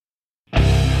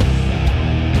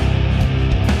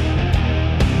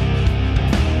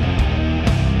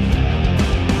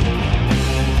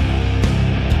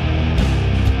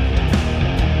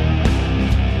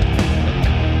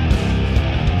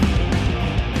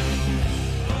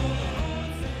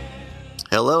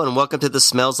Hello and welcome to the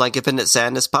Smells Like Infinite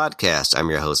Sadness podcast. I'm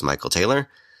your host, Michael Taylor.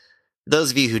 For those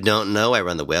of you who don't know, I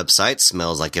run the website,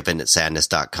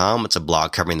 smellslikeinfinitesadness.com. It's a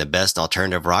blog covering the best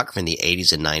alternative rock from the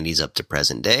 80s and 90s up to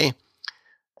present day.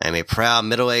 I'm a proud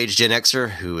middle-aged Gen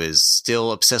Xer who is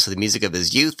still obsessed with the music of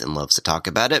his youth and loves to talk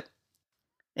about it.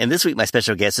 And this week, my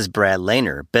special guest is Brad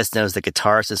Lehner, best known as the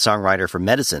guitarist and songwriter for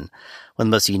Medicine, one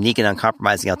of the most unique and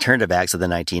uncompromising alternative acts of the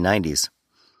 1990s.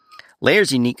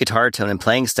 Lehner's unique guitar tone and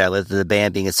playing style led to the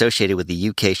band being associated with the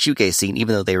UK shoegaze scene,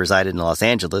 even though they resided in Los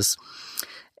Angeles.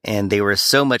 And they were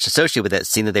so much associated with that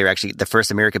scene that they were actually the first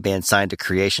American band signed to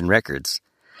Creation Records.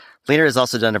 Lehner has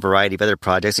also done a variety of other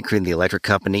projects, including The Electric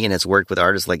Company, and has worked with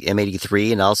artists like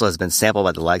M83, and also has been sampled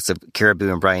by the likes of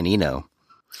Caribou and Brian Eno.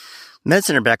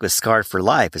 Medicine are back with Scarred for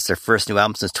Life. It's their first new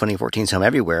album since 2014's Home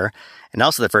Everywhere, and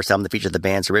also the first album that featured the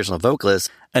band's original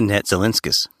vocalist, Annette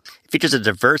Zelinskis. It features a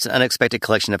diverse and unexpected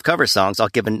collection of cover songs, all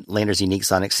given Lehner's unique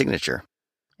sonic signature.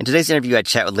 In today's interview, I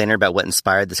chat with Lehner about what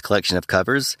inspired this collection of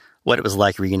covers, what it was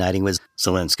like reuniting with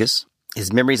Zelinskis,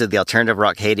 his memories of the alternative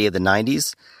rock heyday of the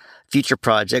 90s, future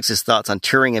projects, his thoughts on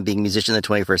touring and being a musician in the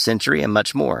 21st century, and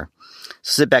much more.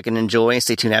 So sit back and enjoy, and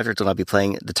stay tuned after when I'll be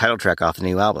playing the title track off the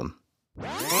new album.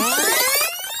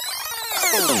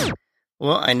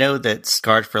 Well, I know that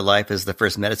Scarred for Life is the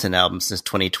first Medicine album since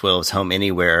 2012's Home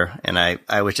Anywhere, and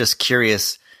I was just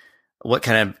curious what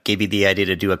kind of gave you the idea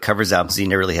to do a covers album, so you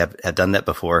never really have done that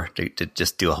before, to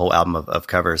just do a whole album of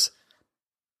covers.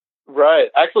 Right.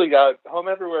 Actually, Home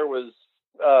Everywhere was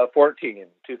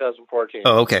 2014.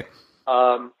 Oh, okay.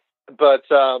 It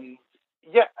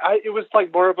was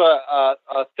like more of a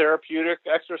therapeutic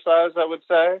exercise, I would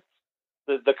say.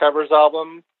 The covers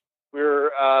album, we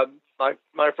were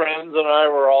my friends and I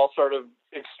were all sort of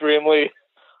extremely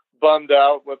bummed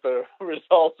out with the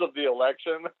results of the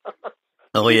election.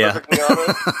 Oh yeah.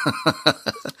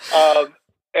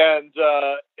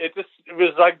 It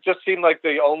just seemed like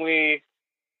the only.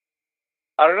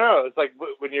 I don't know. It's like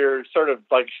when you're sort of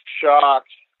like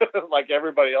shocked, like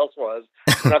everybody else was.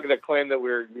 I'm not going to claim that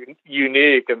we're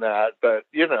unique in that, but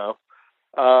you know.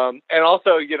 And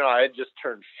also, you know, I had just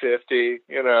turned 50,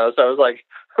 you know, so I was like,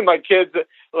 my kids,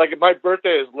 like my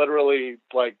birthday is literally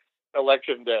like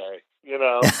election day, you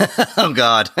know? Oh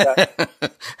God. I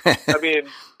mean,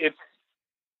 I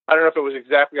don't know if it was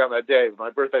exactly on that day, but my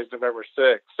birthday is November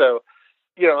 6th. So,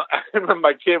 you know, I remember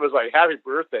my kid was like, happy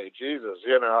birthday, Jesus,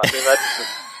 you know, I mean,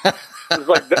 it was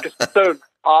like, it's so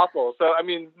awful. So, I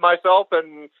mean, myself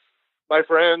and my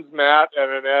friends, Matt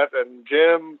and Annette and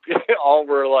Jim, all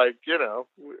were like, you know,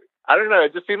 I don't know.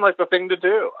 It just seemed like the thing to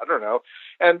do. I don't know.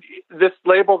 And this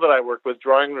label that I worked with,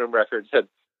 Drawing Room Records, had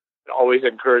always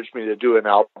encouraged me to do an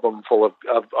album full of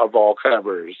all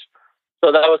covers.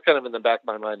 So that was kind of in the back of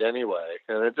my mind anyway.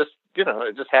 And it just, you know,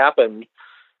 it just happened.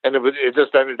 And it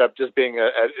just ended up just being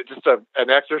an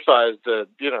exercise to,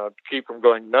 you know, keep from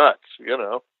going nuts, you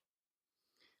know.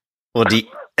 Well,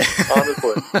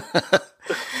 honestly.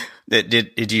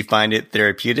 Did you find it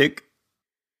therapeutic?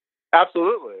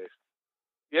 Absolutely.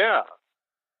 Yeah.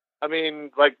 I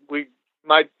mean, like we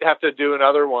might have to do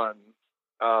another one.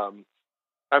 I'm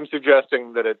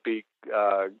suggesting that it be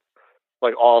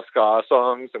like all ska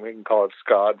songs, and we can call it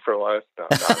Scarred for Life. No.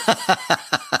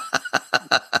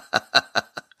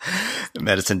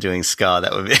 Medicine doing ska,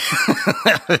 that would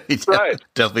be right.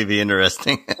 Definitely be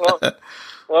interesting.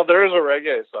 Well, there is a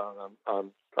reggae song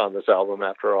on this album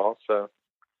after all, so.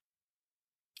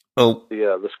 Oh,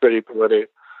 the Scritti Politti.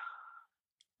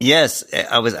 Yes,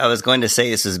 I was going to say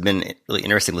this has been really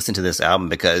interesting to listen to this album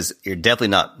because you're definitely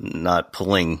not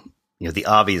pulling, you know, the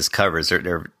obvious covers.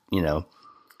 They're you know,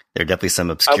 there are definitely some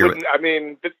obscure. I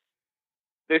mean,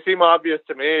 they seem obvious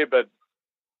to me, but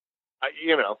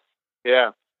you know,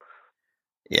 yeah.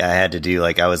 Yeah, I had to do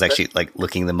I was actually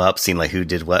looking them up, seeing who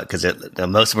did what, because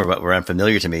most of them were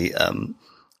unfamiliar to me.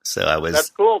 So I was. That's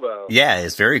cool, though. Yeah,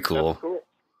 it's very cool. That's cool.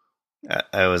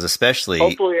 I was especially.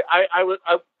 Hopefully,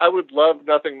 I would love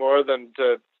nothing more than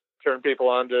to turn people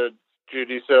on to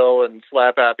Judy Sill and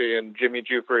Slap Happy and Jimmy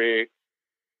Jufree.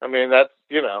 I mean, that's,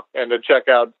 you know, and to check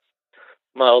out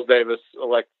Miles Davis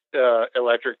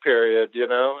Electric Period. You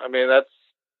know, I mean, that's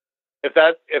if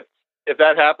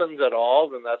that happens at all,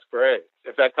 then that's great.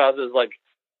 If that causes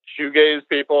shoegaze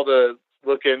people to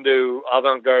look into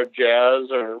avant-garde jazz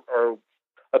or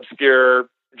obscure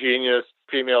genius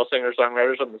female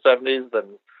singer-songwriters from the 70s, then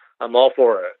I'm all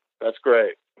for it. That's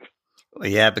great. Well,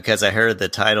 yeah, because I heard the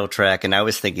title track and I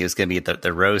was thinking it was going to be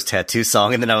the Rose Tattoo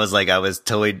song, and then I was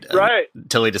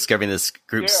totally discovering this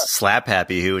group Slap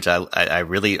Happy, which I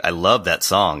really love that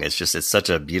song. It's such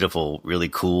a beautiful, really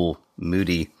cool,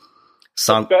 moody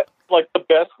song. like the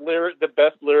best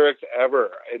lyrics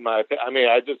ever, in my opinion. I mean,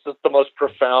 just the most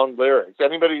profound lyrics.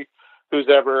 Anybody who's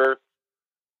ever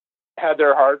had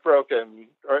their heart broken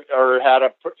or had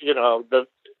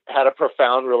had a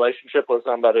profound relationship with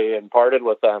somebody and parted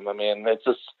with them. I mean,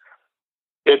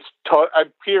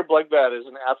 Peter Blegvad is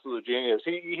an absolute genius.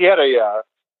 He had a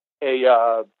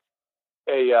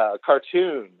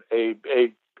cartoon, a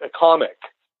comic,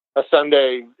 a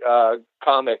Sunday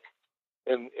comic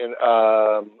in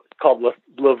called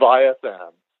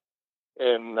Leviathan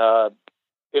in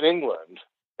England,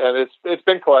 and it's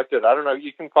been collected. I don't know,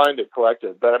 you can find it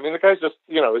collected, but I mean, the guy's just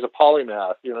he's a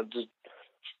polymath, just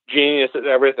genius at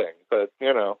everything. But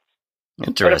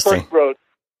interesting.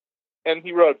 And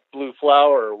he wrote Blue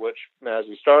Flower, which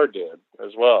Mazzy Star did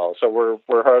as well. So we're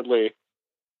hardly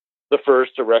the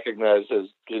first to recognize his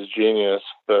genius.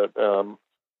 But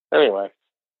anyway,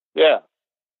 yeah.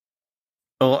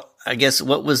 Well, I guess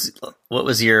what was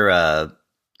your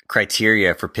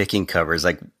criteria for picking covers?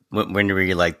 Like when were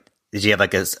you like, did you have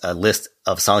like a list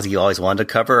of songs that you always wanted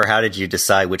to cover, or how did you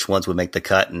decide which ones would make the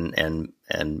cut, and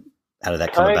how did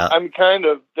that come about? I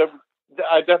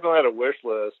definitely had a wish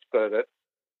list, but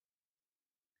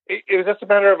it was just a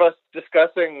matter of us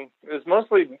discussing. It was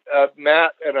mostly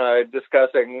Matt and I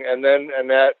discussing, and then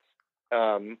Annette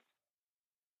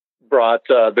brought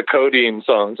the Codeine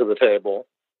song to the table.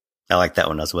 I like that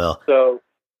one as well. So,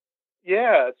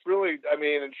 yeah, it's really, I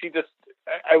mean, and she just,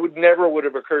 would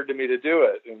have occurred to me to do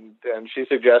it. And she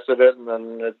suggested it, and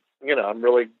then, I'm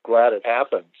really glad it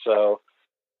happened. So,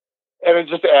 and it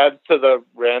just adds to the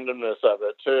randomness of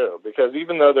it, too, because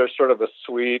even though there's sort of a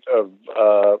suite of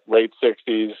late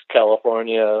 60s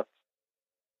California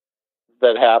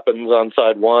that happens on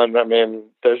side one, I mean,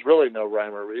 there's really no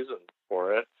rhyme or reason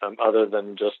for it, other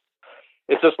than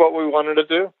it's just what we wanted to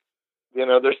do.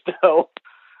 There's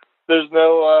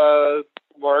no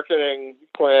marketing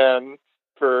plan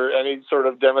for any sort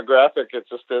of demographic. It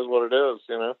just is what it is,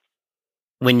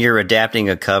 When you're adapting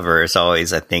a cover,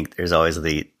 I think there's always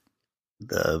the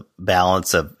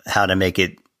balance of how to make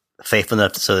it faithful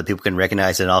enough so that people can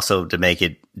recognize it, and also to make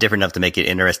it different enough to make it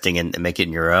interesting and make it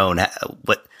in your own.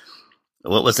 What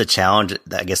was the challenge?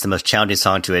 I guess the most challenging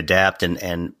song to adapt,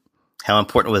 and how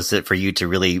important was it for you to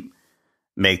really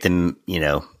make them,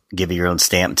 give your own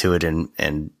stamp to it, and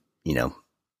kind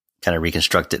of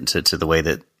reconstruct it to the way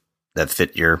that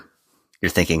fit your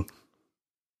thinking?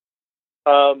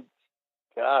 God,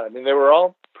 I mean, they were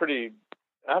all pretty.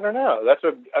 I don't know. That's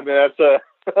a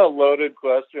loaded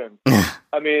question.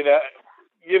 I mean,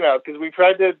 because we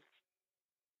tried to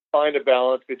find a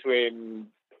balance between,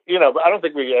 but I don't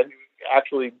think we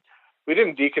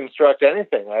didn't deconstruct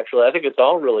anything. Actually, I think it's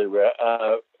all really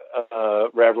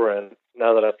reverent.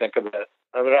 Now that I think of it,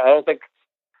 I mean, I don't think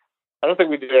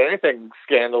we did anything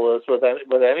scandalous with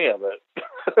any of it.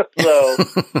 So,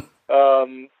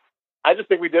 I just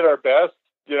think we did our best,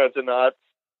 to not,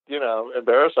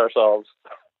 embarrass ourselves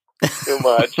too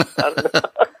much. I don't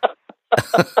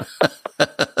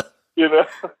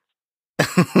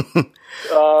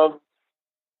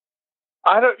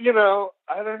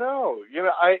know.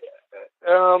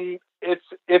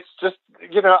 It's just,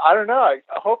 I don't know.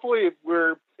 Hopefully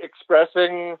we're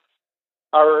expressing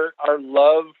our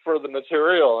love for the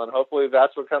material, and hopefully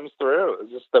that's what comes through.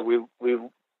 It's just that we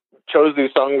chose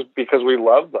these songs because we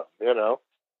love them,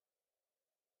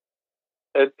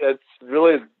 It's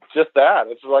really just that.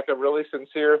 It's like a really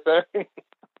sincere thing.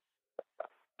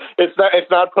 It's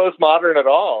not postmodern at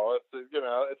all.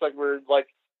 It's like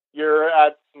you're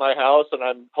at my house and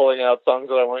I'm pulling out songs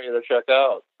that I want you to check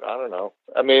out. I don't know.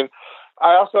 I mean,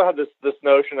 I also have this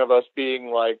notion of us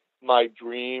being like my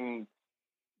dream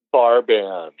bar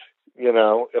band.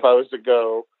 If I was to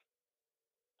go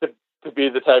to be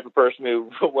the type of person who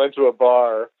went to a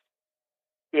bar,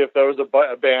 if there was a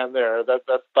band there, that's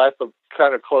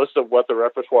kind of close to what the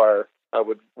repertoire I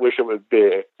would wish it would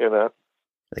be. The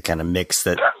kind of mix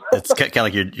that's kind of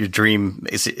like your dream.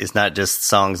 It's not just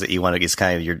songs that you want to. It's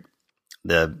kind of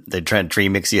the trend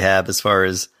dream mix you have as far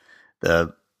as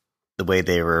the way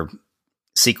they were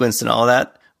sequenced and all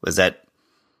that. Was that?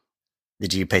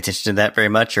 Did you pay attention to that very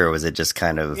much, or was it just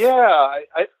kind of? Yeah,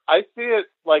 I see it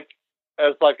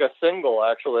as a single.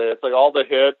 Actually, it's like all the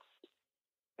hits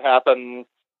happen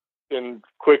in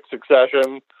quick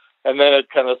succession, and then it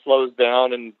kind of slows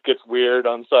down and gets weird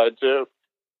on side two.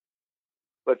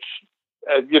 Which,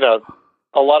 a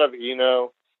lot of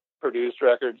Eno produced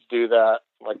records do that,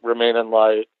 like Remain in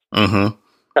Light, kind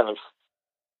of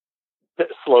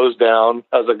slows down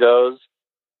as it goes.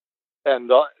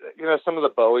 And, some of the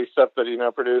Bowie stuff that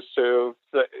Eno produced too.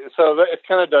 So it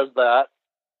kind of does that.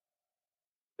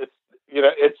 It's,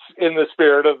 it's in the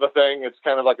spirit of the thing. It's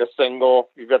kind of like a single.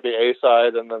 You've got the A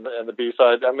side and then the B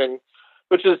side. I mean,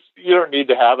 which is, you don't need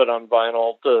to have it on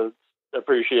vinyl to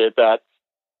appreciate that,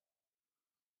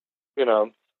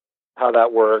 how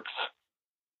that works,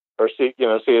 or see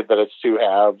it that it's two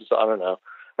halves. I don't know.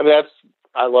 I mean,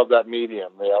 I love that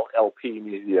medium, the LP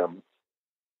medium.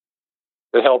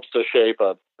 It helps to shape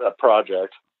a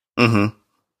project. Mm-hmm.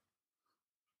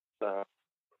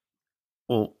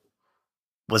 Well,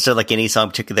 was there like any song in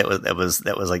particular that was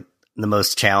like the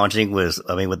most challenging? With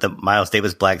the Miles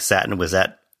Davis Black Satin, was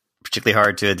that particularly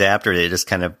hard to adapt, or did it just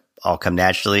kind of all come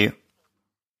naturally?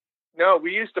 No,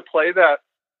 we used to play that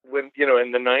when,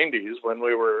 in the 90s, when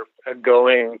we were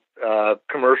going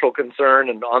commercial concern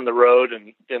and on the road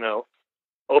and,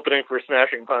 opening for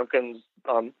Smashing Pumpkins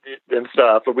and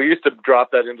stuff. But we used to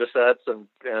drop that into sets and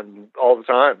all the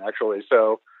time, actually.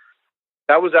 So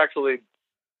that was actually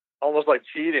almost like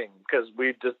cheating, because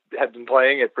we just had been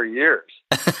playing it for years.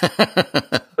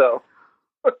 So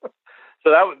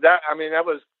that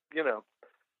was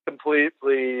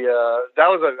completely, that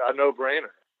was a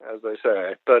no-brainer, as they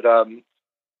say. But,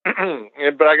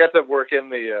 but I got to work in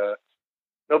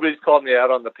nobody's called me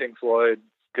out on the Pink Floyd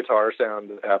guitar sound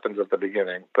that happens at the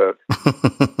beginning, but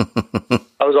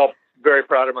I was all very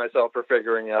proud of myself for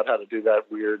figuring out how to do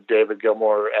that weird David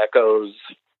Gilmour echoes,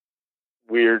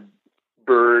 weird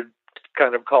bird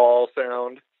kind of call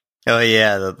sound. Oh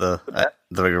yeah, the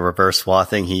reverse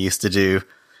swathing he used to do.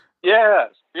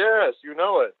 Yes, you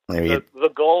know it. The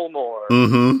Gilmour.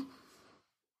 Mm-hmm.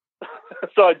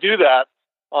 So I do that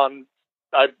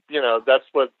that's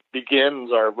what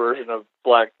begins our version of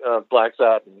Black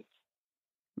Satin.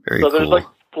 Very so there's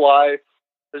cool.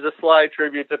 There's a Sly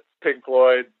tribute to Pink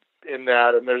Floyd in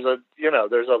that, and there's a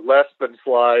less than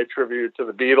Sly tribute to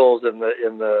the Beatles in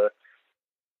the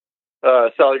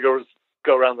Sally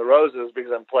Go Round the Roses,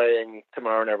 because I'm playing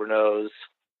Tomorrow Never Knows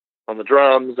on the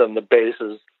drums, and the bass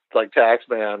is like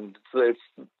Taxman.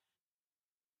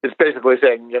 It's basically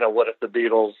saying, what if the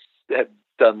Beatles had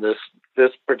done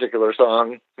this particular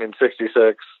song in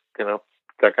 '66?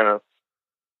 That kind of.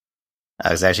 I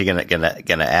was actually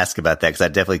gonna ask about that, because I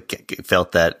definitely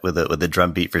felt that with the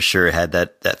drum beat for sure. It had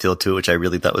that feel to it, which I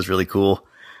really thought was really cool.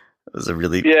 It was that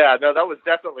was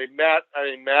definitely Matt. I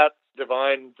mean, Matt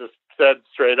Devine just said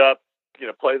straight up,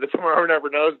 play the Tomorrow Never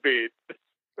Knows beat,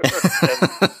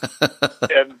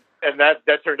 and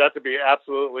that turned out to be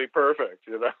absolutely perfect.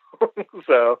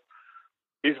 So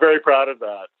he's very proud of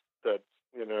that. So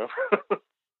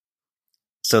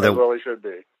as well he should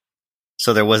be.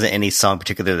 So there wasn't any song in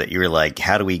particular that you were like,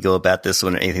 how do we go about this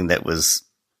one, or anything that was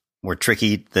more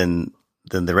tricky than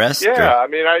the rest? Yeah, or? I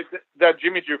mean, that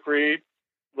Jimmy Drew Free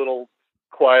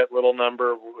quiet little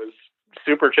number was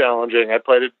super challenging. I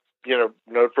played it,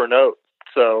 note for note.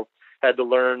 So had to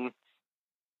learn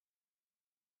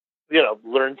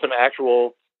some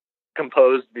actual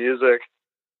composed music.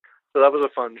 So that was a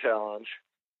fun challenge.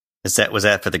 Was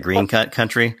that for the Green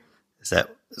Country?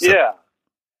 Yeah.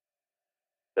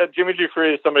 That Jimmy G.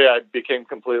 Free is somebody I became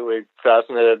completely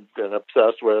fascinated and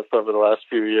obsessed with over the last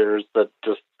few years, that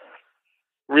just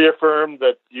reaffirmed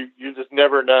that you just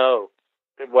never know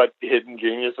what hidden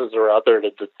geniuses are out there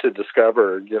to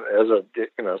discover, so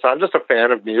I'm just a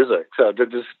fan of music. So to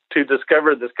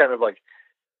discover this kind of like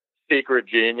secret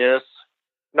genius,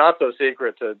 not so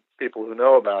secret to people who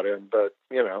know about him, but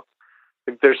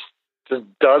there's just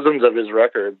dozens of his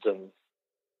records, and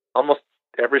almost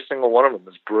every single one of them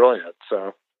is brilliant.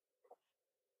 So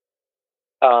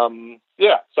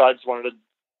so I just wanted to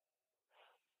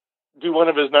do one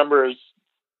of his numbers,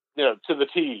 to the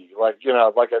T,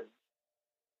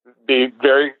 be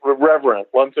very reverent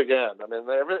once again. I mean,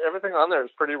 everything on there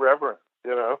is pretty reverent,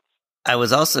 I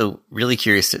was also really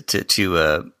curious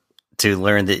to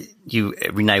learn that you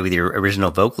reunited with your original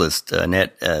vocalist,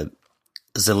 Annette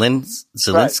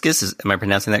Zelinskis. Right. Am I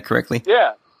pronouncing that correctly?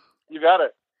 Yeah, you got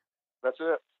it. That's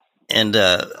it. And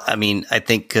I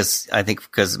think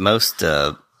because most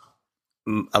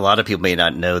a lot of people may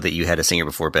not know that you had a singer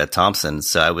before Beth Thompson.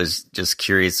 So I was just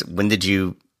curious, when did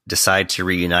you decide to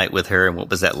reunite with her, and what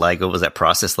was that like? What was that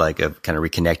process like of kind of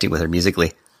reconnecting with her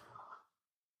musically?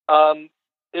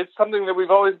 It's something that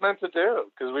we've always meant to do,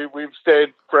 because we've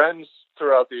stayed friends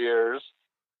throughout the years,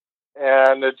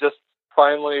 and it just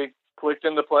finally clicked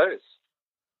into place.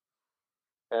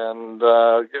 And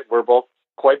we're both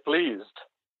quite pleased.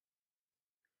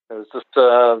 It was just,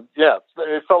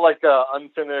 it felt like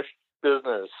unfinished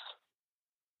business.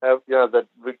 That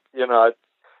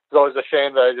it's always a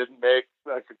shame that I didn't make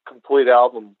like a complete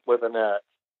album with Annette.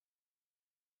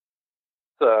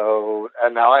 So,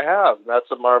 and now I have. And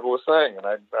that's a marvelous thing, and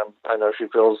I know she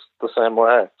feels the same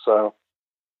way. So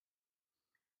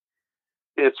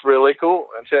it's really cool,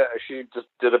 and she just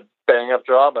did a bang up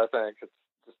job. I think it's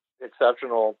just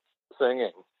exceptional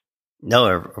singing. No,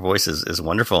 her voice is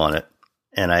wonderful on it,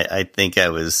 and I think I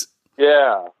was.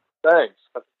 Yeah, thanks.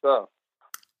 That's stuff.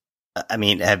 I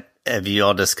mean, have you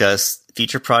all discussed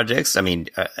future projects? I mean,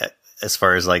 as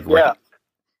far as like, will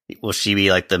she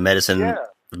be like the medicine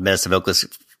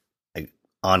vocalist, like,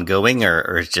 ongoing,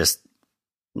 or is just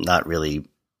not really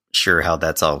sure how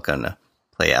that's all gonna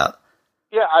play out?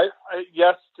 Yeah, I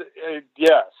yes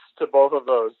to both of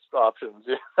those options.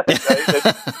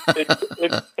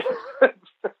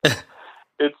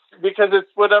 It's because it's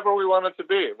whatever we want it to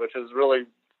be, which is really,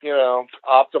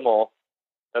 optimal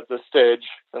at this stage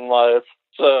in life.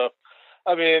 So,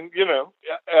 I mean,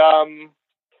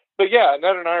 but yeah,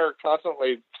 Ned and I are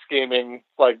constantly scheming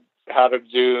like how to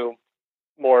do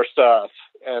more stuff,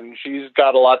 and she's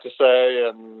got a lot to say,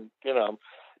 and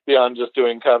beyond just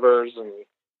doing covers, and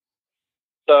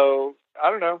so I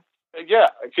don't know. Yeah,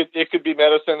 it could be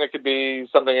medicine, it could be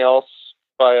something else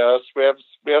by us. We have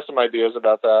some ideas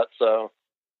about that. So,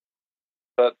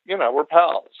 but we're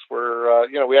pals. We're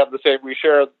we have the same. We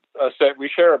share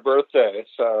a birthday,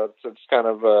 so it's kind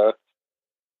of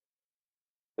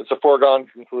it's a foregone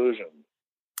conclusion.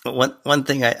 One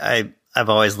thing I've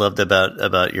always loved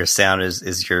about your sound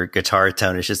is your guitar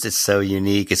tone. It's so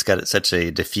unique. It's got such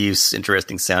a diffuse,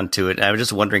 interesting sound to it. And I was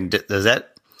just wondering, do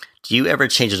you ever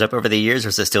change it up over the years, or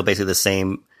is it still basically the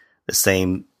same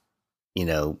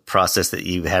process that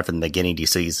you had from the beginning? Do you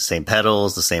still use the same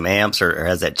pedals, the same amps, or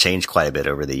has that changed quite a bit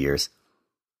over the years?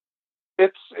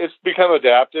 It's become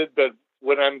adapted, but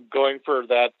when I'm going for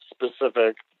that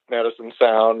specific medicine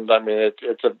sound, I mean,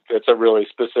 it's a really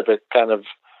specific kind of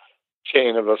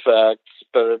chain of effects.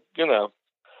 But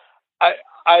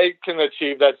I can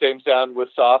achieve that same sound with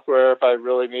software if I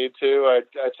really need to.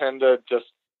 I tend to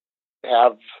just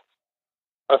have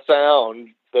a sound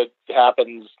that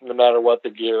happens no matter what the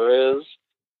gear is.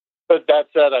 But that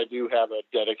said, I do have a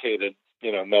dedicated,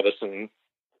 medicine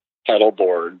pedal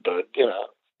board. But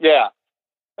yeah,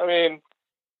 I mean,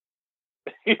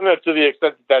 to the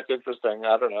extent that that's interesting,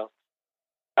 I don't know.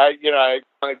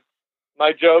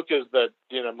 My joke is that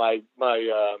my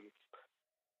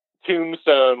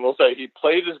tombstone will say he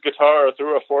played his guitar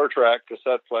through a 4-track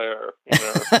cassette player. It's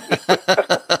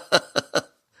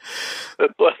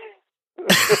like.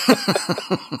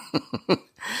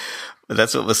 But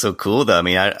that's what was so cool, though. I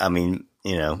mean,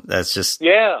 that's just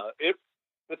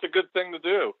it's a good thing to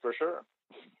do for sure.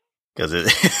 Because it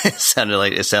sounded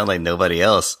like nobody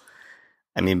else.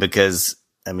 I mean, because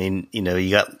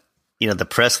you got the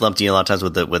press lumped you a lot of times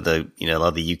with the a lot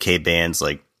of the UK bands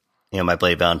like My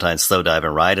Bloody Valentine, Slow Dive,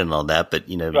 and Ride, and all that. But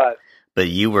right. But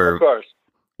you were, of course,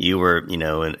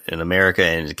 in America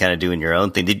and kind of doing your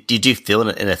own thing. Did you feel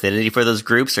an affinity for those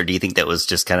groups, or do you think that was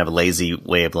just kind of a lazy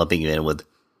way of lumping you in with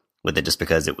it just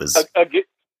because it was?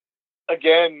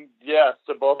 Again, yes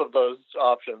to both of those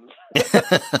options.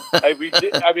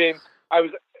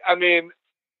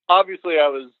 Obviously, I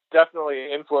was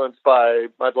definitely influenced by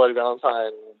My Bloody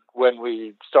Valentine when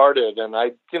we started, and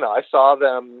I saw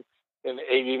them in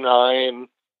 '89.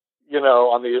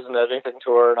 On the Isn't Anything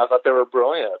tour, and I thought they were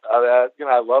brilliant. I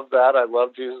love that. I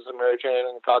love Jesus and Mary Chain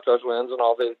and Cocktail Twins and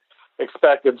all the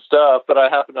expected stuff, but I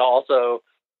happen to also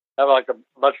have like a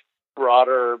much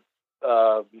broader,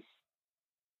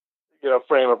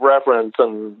 frame of reference,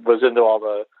 and was into all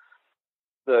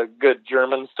the good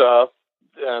German stuff,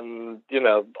 and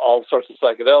all sorts of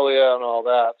psychedelia and all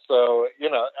that. So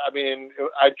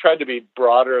I tried to be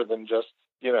broader than just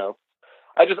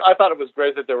I thought it was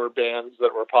great that there were bands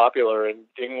that were popular in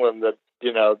England that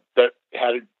that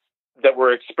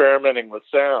were experimenting with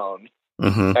sound,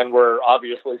 mm-hmm. and were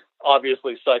obviously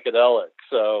psychedelic.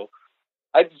 So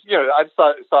I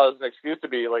saw it as an excuse to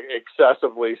be like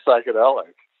excessively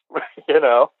psychedelic,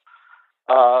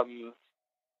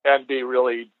 and be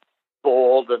really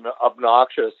bold and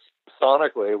obnoxious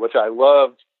sonically, which I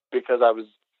loved because I was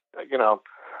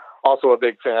also a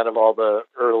big fan of all the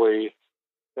early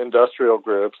industrial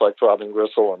groups like Throbbing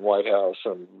Gristle and White House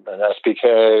and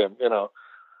SPK, and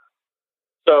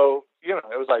so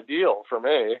it was ideal for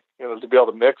me to be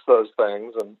able to mix those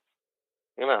things, and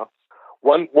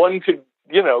one could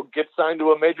get signed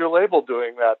to a major label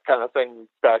doing that kind of thing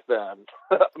back then.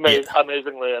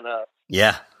 Amazingly enough.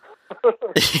 Yeah.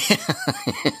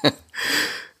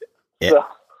 Yeah. So.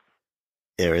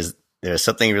 There was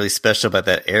something really special about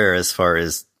that era as far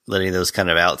as letting those kind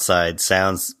of outside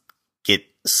sounds get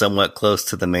somewhat close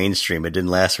to the mainstream. It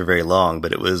didn't last for very long,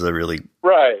 but it was a really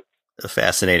a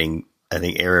fascinating, I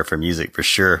think, era for music for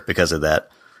sure because of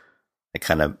that.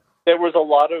 There was a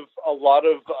lot of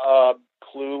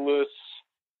clueless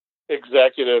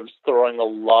executives throwing a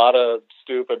lot of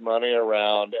stupid money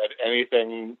around at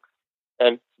anything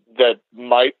and that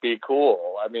might be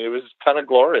cool. I mean, it was kind of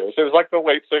glorious. It was like the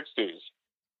late 60s.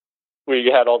 We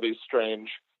had all these strange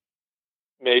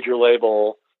major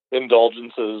label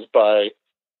indulgences by,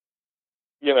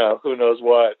 who knows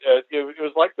what. It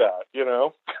was like that,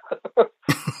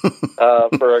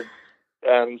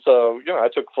 and so, I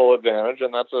took full advantage,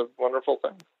 and that's a wonderful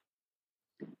thing.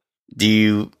 Do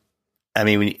you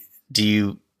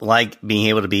like being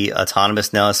able to be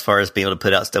autonomous now as far as being able to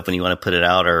put out stuff when you want to put it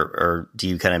out, or do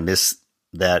you kind of miss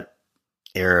that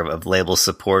era of label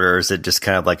support, or is it just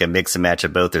kind of like a mix and match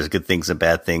of both? There's good things and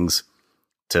bad things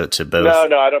to both.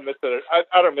 No, I don't miss it.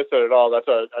 I don't miss it at all. That's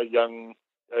a young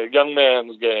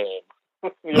man's game,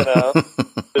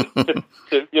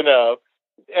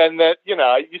 and that,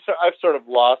 I've sort of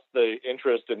lost the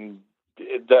interest in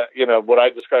that, what I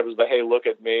describe as the "Hey, look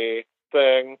at me"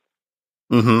 thing.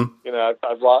 Mm-hmm.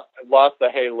 I've lost the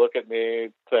 "Hey, look at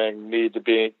me" thing. Need to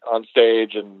be on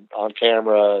stage and on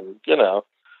camera, and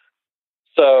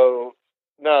So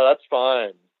no, that's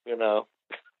fine. The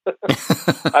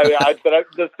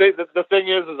thing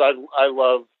is I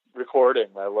love recording.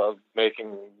 I love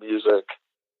making music,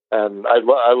 and I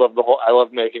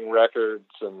love making records,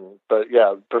 but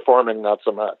performing not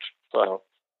so much. So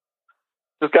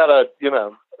just got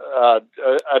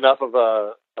enough of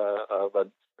a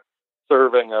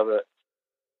serving of it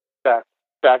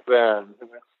back then.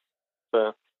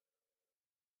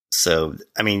 So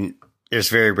I mean, there's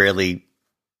very rarely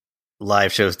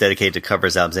live shows dedicated to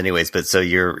covers albums anyways, but so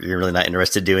you're really not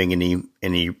interested in doing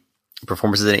any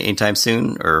performances anytime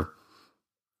soon, or?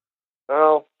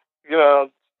 Well,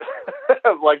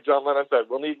 like John Lennon said,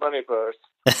 we'll need money first.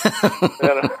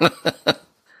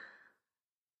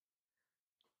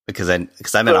 Because I'm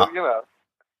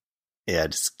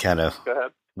just kind of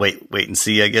wait and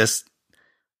see, I guess,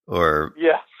 or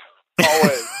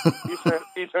always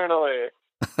eternally.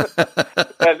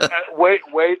 and wait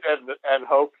and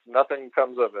hope nothing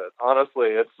comes of it. Honestly,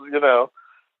 it's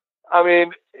I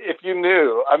mean, if you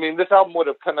knew, this album would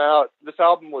have come out. This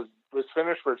album was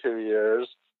finished for 2 years,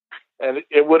 and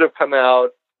it would have come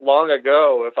out long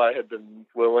ago if I had been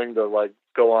willing to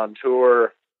go on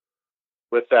tour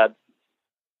with that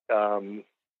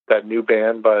new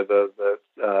band by the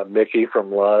Mickey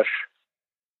from Lush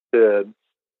did.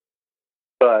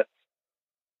 But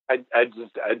I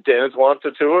didn't want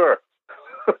to tour.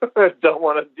 I don't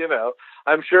want to,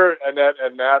 I'm sure Annette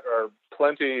and Nat are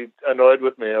plenty annoyed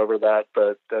with me over that,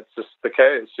 but that's just the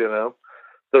case,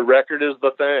 The record is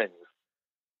the thing.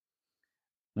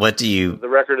 The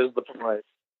record is the point.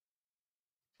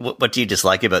 What do you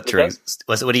dislike about touring?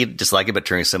 What do you dislike about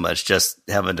touring so much? Just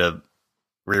having to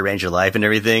rearrange your life and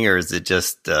everything, or is it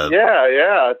just?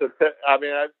 Yeah.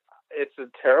 It's a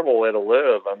terrible way to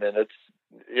live. It's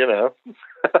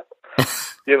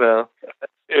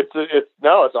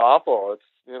it's awful. It's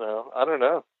I don't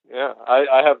know. Yeah,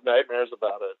 I have nightmares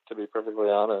about it, to be perfectly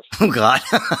honest. Oh God,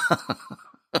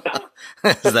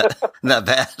 is that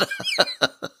bad?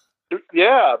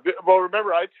 Yeah. Well,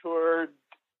 remember I toured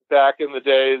back in the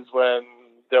days when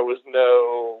there was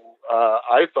no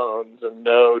iPhones and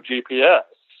no GPS,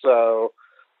 so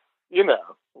a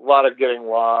lot of getting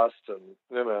lost, and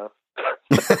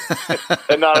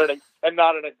and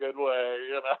not in a good way,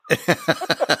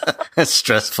 It's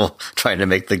stressful trying to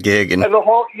make the gig, and the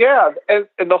whole and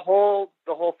the whole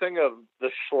thing of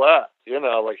the schlep,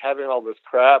 having all this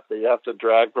crap that you have to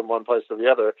drag from one place to the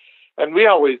other, and we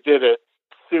always did it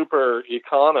super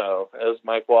econo, as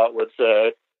Mike Watt would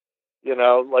say.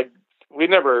 We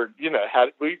never,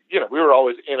 we were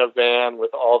always in a van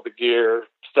with all the gear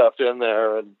stuffed in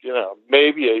there, and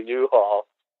maybe a U-Haul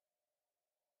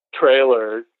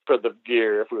trailer for the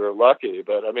gear if we were lucky.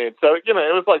 But it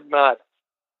was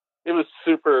it was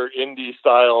super indie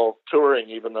style touring,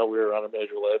 even though we were on a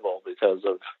major label, because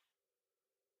of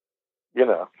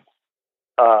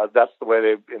that's the way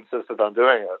they insisted on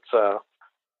doing it. So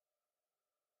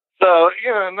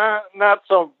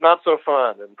not so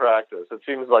fun in practice. It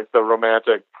seems like the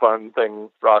romantic, fun thing,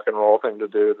 rock and roll thing to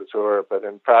do to tour, but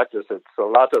in practice, it's a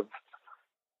lot of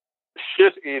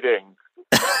shit eating.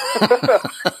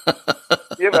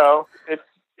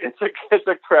 It's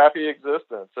a crappy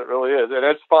existence. It really is, and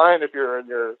it's fine if you're in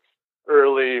your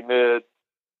early mid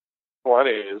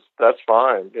 20s. That's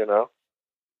fine.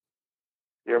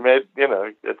 You're made.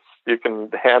 You can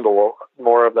handle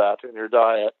more of that in your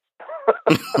diet.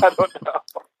 I don't know.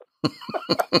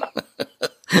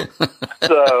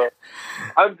 So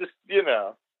I'm just,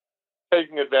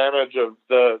 taking advantage of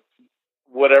the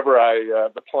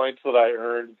points that I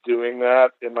earned doing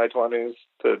that in my 20s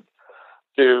to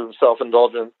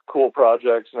self-indulgent, cool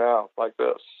projects now like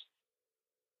this.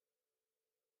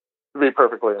 To be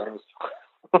perfectly honest.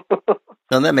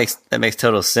 No, that makes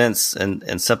total sense,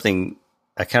 and something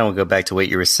I kind of want to go back to what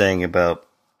you were saying about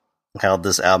how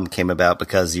this album came about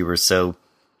because you were so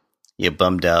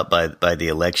bummed out by the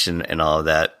election and all of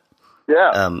that.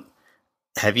 Yeah.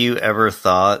 Have you ever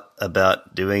thought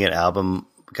about doing an album,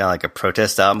 kind of like a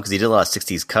protest album? Because you did a lot of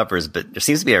 60s covers, but there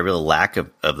seems to be a real lack of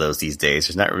those these days.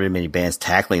 There's not really many bands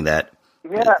tackling that.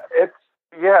 Yeah,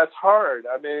 it's hard.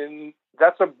 I mean,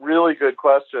 that's a really good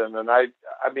question, and I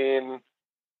mean,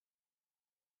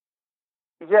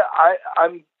 yeah, I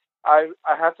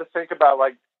have to think about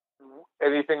like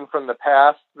anything from the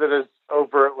past that is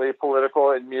overtly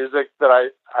political in music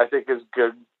that I think is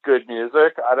good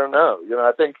music. I don't know.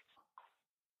 I think,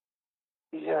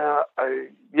 I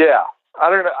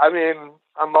don't know. I mean,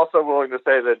 I'm also willing to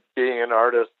say that being an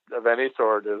artist of any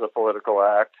sort is a political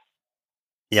act.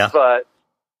 Yeah. But,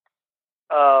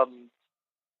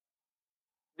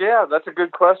 yeah, that's a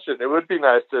good question. It would be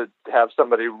nice to have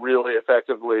somebody really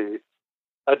effectively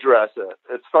address it.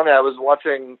 It's funny. I was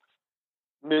watching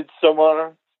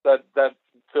Midsommar, that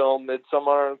film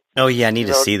Midsommar. Oh yeah, I need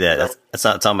to see that. It's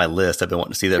on my list. I've been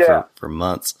wanting to see that for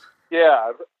months.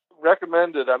 Yeah,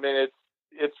 recommended. I mean,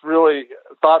 it's really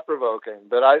thought provoking.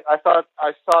 But I thought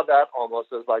I saw that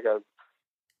almost as like a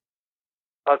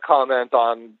comment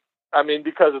on. I mean,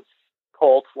 because it's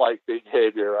cult-like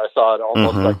behavior, I saw it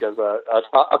almost like as a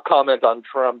comment on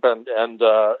Trump and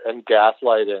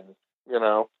gaslighting.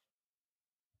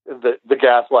 The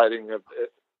gaslighting of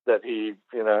that he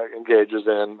engages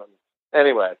in.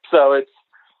 It.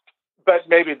 But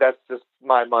maybe that's just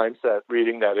my mindset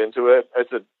reading that into it.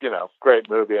 It's a great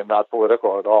movie and not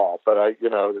political at all. But it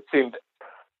seemed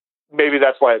maybe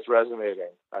that's why it's resonating.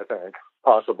 I think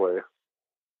possibly.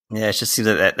 Yeah, it just seems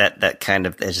that kind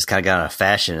of it's just kind of got out of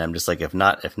fashion. I'm just like, if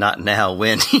not now,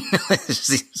 when? It just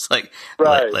seems like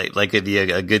it'd be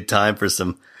a good time for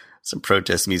some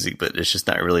protest music, but it's just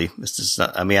not really. It's just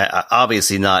not. I mean,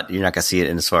 obviously not. You're not gonna see it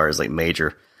in as far as like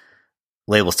major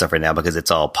label stuff right now because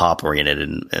it's all pop oriented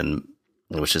and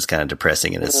which is kind of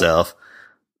depressing in itself.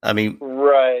 I mean,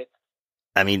 right.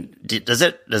 I mean, does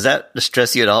that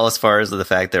distress you at all as far as the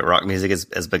fact that rock music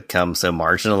has become so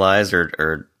marginalized,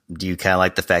 or do you kind of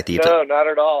like the fact that no, not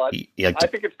at all. I think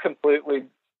it's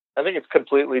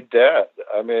completely dead.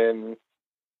 I mean,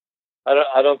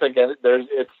 I don't think I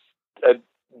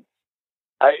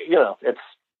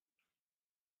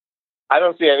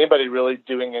don't see anybody really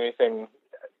doing anything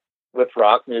with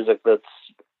rock music that's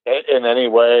in any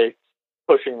way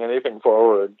pushing anything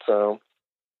forward. So,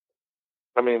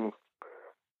 I mean,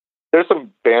 there's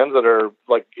some bands that are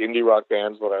like indie rock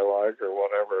bands that I like or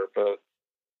whatever, but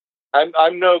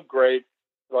I'm no great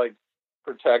like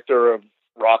protector of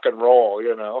rock and roll.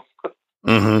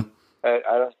 Mm-hmm. I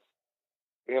don't.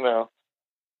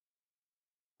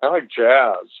 I like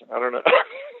jazz. I don't know.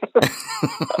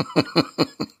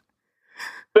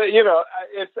 But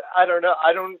it's. I don't know.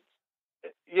 I don't.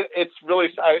 It's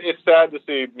really. It's sad to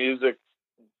see music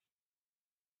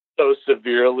so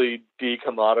severely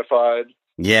decommodified.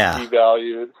 Yeah.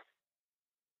 Devalued.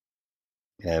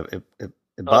 Yeah. It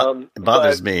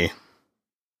bothers me.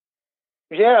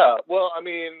 Yeah. Well, I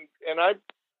mean, and I,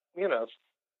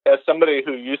 as somebody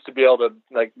who used to be able to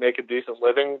like make a decent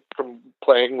living from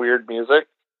playing weird music.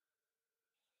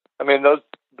 I mean, there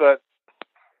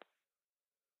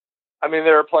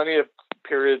are plenty of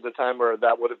periods of time where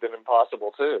that would have been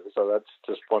impossible too. So that's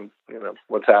just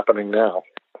what's happening now.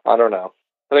 I don't know.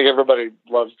 I think everybody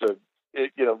loves to,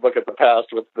 look at the past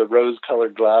with the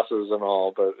rose-colored glasses and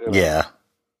all, but yeah,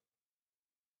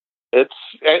 it's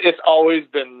always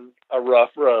been a rough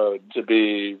road to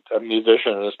be a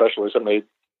musician, especially somebody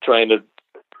trying to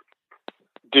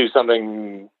do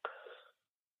something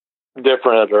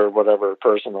different or whatever,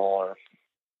 personal or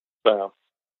so.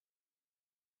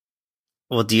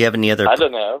 Well, do you have any other? I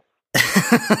don't know.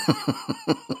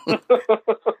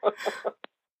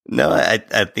 No, I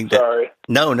think that. Sorry.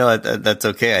 No, that's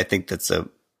okay. I think that's a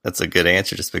good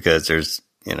answer, just because there's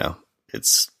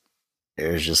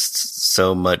there's just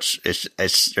so much.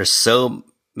 There's so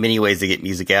many ways to get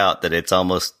music out that it's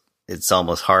almost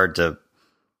hard to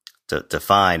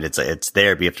find. It's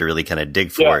there, but you have to really kind of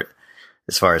dig for it.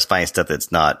 As far as finding stuff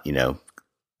that's not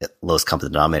lowest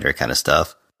common denominator kind of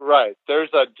stuff. Right. There's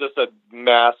just a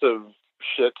massive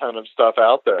shit ton of stuff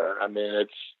out there. I mean,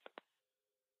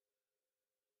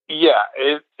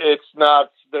 it's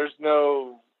not, there's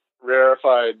no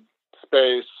rarefied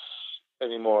space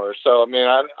anymore. So, I mean,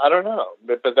 I don't know,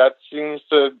 but that seems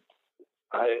to,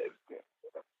 I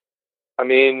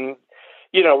mean,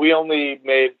 we only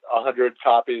made 100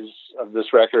 copies of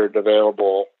this record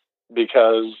available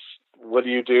because what do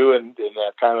you do in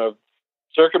that kind of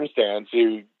circumstance?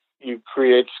 You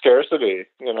create scarcity,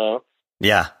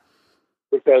 Yeah.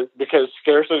 Because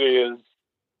scarcity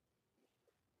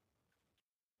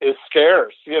is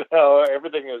scarce,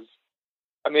 everything is,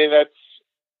 I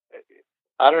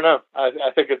don't know.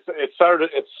 I think it's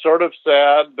sort of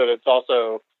sad, but it's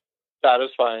also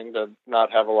satisfying to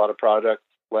not have a lot of projects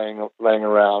laying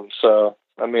around. So,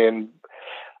 I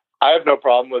have no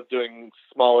problem with doing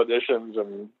small editions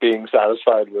and being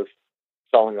satisfied with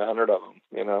selling 100 of them.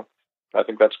 I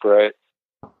think that's great.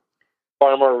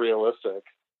 Far more realistic.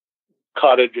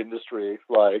 Cottage industry,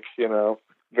 no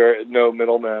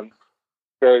middlemen,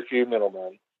 very few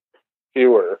middlemen,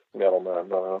 fewer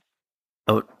middlemen.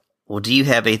 Oh, well, do you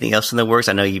have anything else in the works?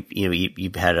 I know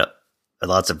you've had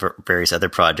lots of various other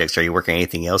projects. Are you working on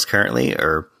anything else currently,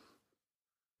 or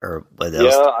what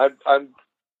else? Yeah,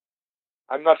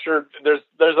 I'm not sure.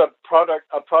 There's a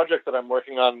project that I'm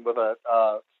working on with a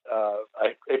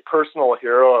personal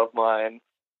hero of mine.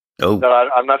 Oh, that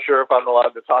I'm not sure if I'm allowed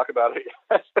to talk about it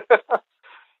yet.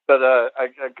 But I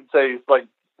could say he's like,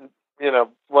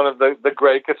 one of the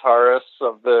great guitarists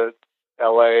of the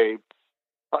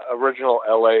original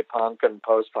LA punk and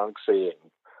post-punk scene.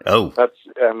 Oh,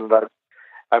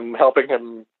 I'm helping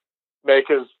him make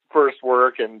his first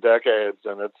work in decades,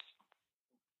 and it's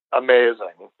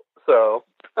amazing. So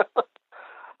that's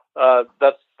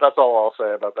all I'll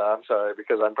say about that. I'm sorry,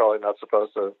 because I'm probably not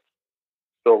supposed to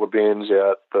spill the beans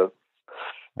yet, and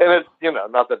it's,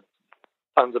 not that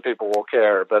tons of people will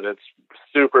care, but it's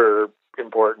super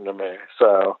important to me.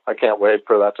 So I can't wait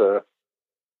for that to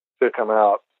come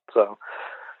out. So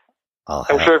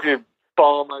I'm sure if you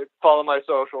follow my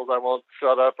socials, I won't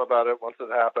shut up about it once it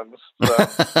happens. So.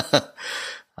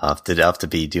 I'll have to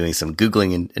be doing some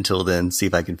Googling until then, see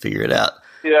if I can figure it out.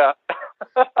 Yeah.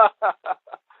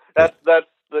 That's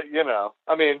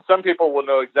some people will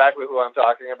know exactly who I'm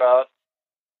talking about,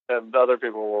 and other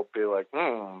people will be like,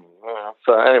 So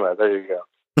anyway, there you go.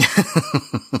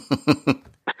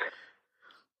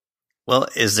 Well,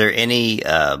 is there any,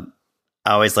 I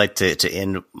always like to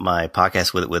end my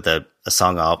podcast with a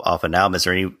song off an album. Is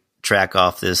there any track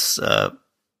off this one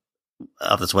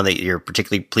that you're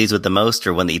particularly pleased with the most,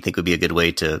 or one that you think would be a good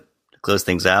way to close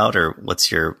things out? Or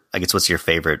what's your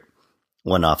favorite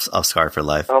one off Scarred for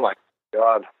Life? Oh my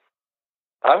God.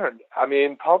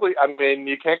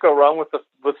 You can't go wrong with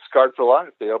Scarred for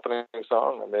Life, the opening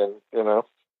song.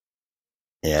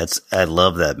 Yeah, I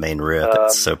love that main riff.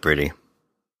 It's so pretty.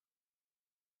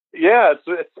 Yeah,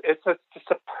 it's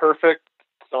just a perfect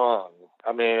song.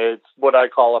 It's what I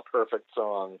call a perfect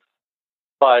song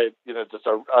by, just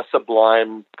a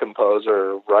sublime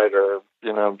composer, writer,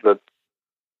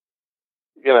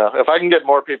 if I can get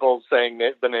more people saying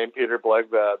the name Peter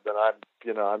Blegvad, then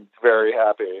I'm very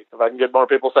happy. If I can get more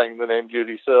people saying the name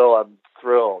Judy Sill, I'm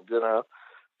thrilled, So,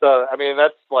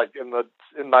 that's like in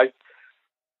my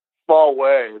small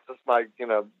way, it's just my,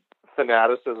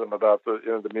 fanaticism about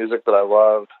the music that I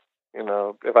love.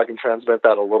 If I can transmit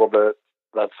that a little bit,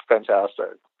 that's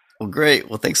fantastic. Well, great.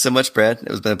 Well, thanks so much, Brad. It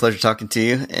was been a pleasure talking to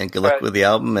you, and good luck with the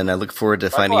album. And I look forward to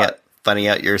finding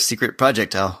out your secret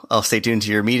project. I'll stay tuned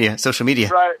to your social media.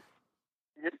 Right.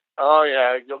 Oh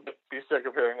yeah, you'll be sick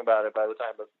of hearing about it by the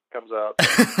time it comes out.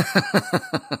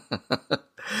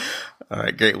 All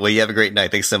right, great. Well, you have a great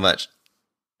night. Thanks so much.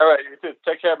 All right, you too.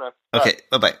 Take care, man. Okay,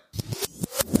 bye-bye.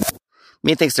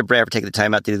 Many thanks to Brad for taking the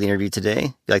time out to do the interview today. If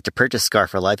you'd like to purchase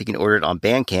Scarred for Life, you can order it on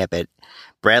Bandcamp at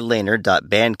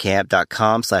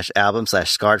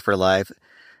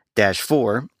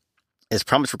bradlehner.bandcamp.com/album/scarredforlife-4. As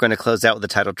promised, we're going to close out with the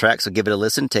title track, so give it a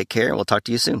listen. Take care, and we'll talk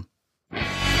to you soon.